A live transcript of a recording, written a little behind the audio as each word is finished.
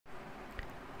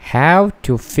how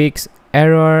to fix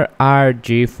error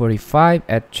RG45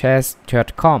 at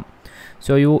chess.com.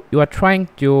 So you are trying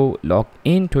to log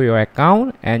into your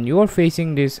account and you are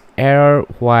facing this error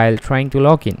while trying to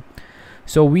log in.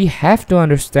 So we have to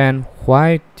understand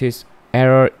why this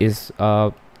error is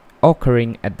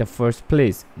occurring at the first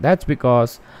place. That's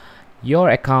because your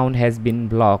account has been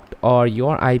blocked or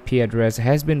your IP address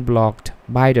has been blocked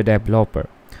by the developer.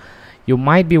 You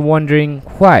might be wondering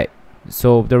why.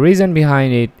 So the reason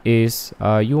behind it is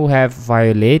you have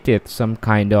violated some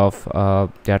kind of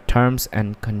their terms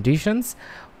and conditions,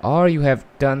 or you have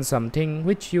done something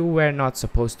which you were not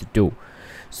supposed to do.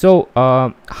 So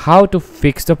how to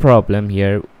fix the problem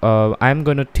here? I'm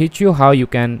going to teach you how you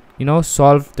can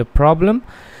solve the problem.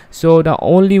 So the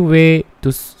only way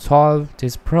to solve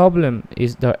this problem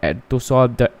is to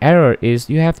solve the error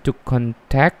is you have to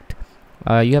contact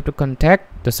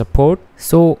the support.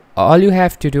 So all you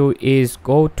have to do is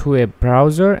go to a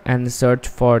browser and search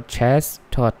for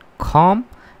chess.com,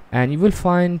 and you will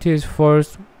find this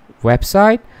first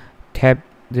website. Tap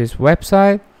this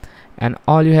website, and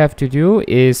all you have to do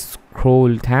is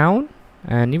scroll down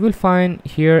and you will find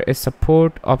here a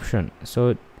support option.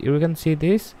 So you can see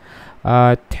this,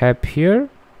 tap here,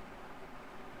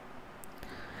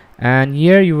 and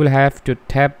here you will have to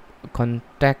tap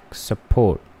contact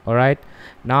support. All right,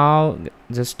 now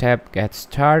just tap get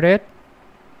started,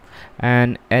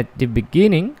 and at the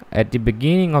beginning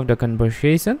of the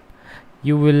conversation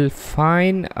you will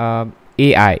find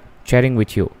AI chatting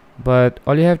with you, but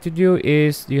all you have to do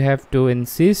is you have to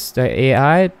insist the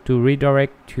AI to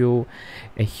redirect to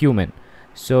a human.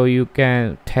 So you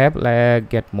can tap like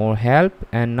get more help,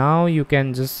 and now you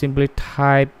can just simply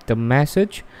type the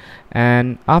message,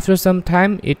 and after some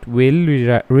time it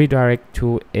will redirect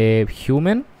to a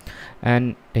human,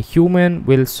 and the human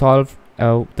will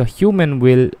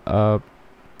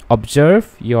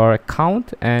observe your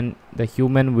account, and the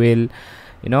human will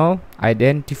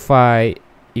identify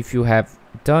if you have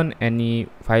done any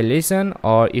violation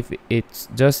or if it's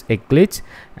just a glitch.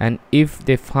 And if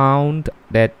they found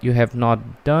that you have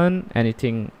not done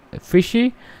anything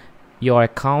fishy, your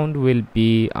account will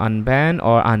be unbanned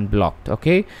or unblocked.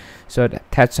 Okay, so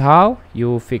that's how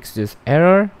you fix this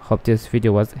error. Hope this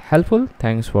video was helpful.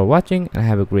 Thanks for watching and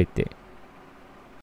have a great day.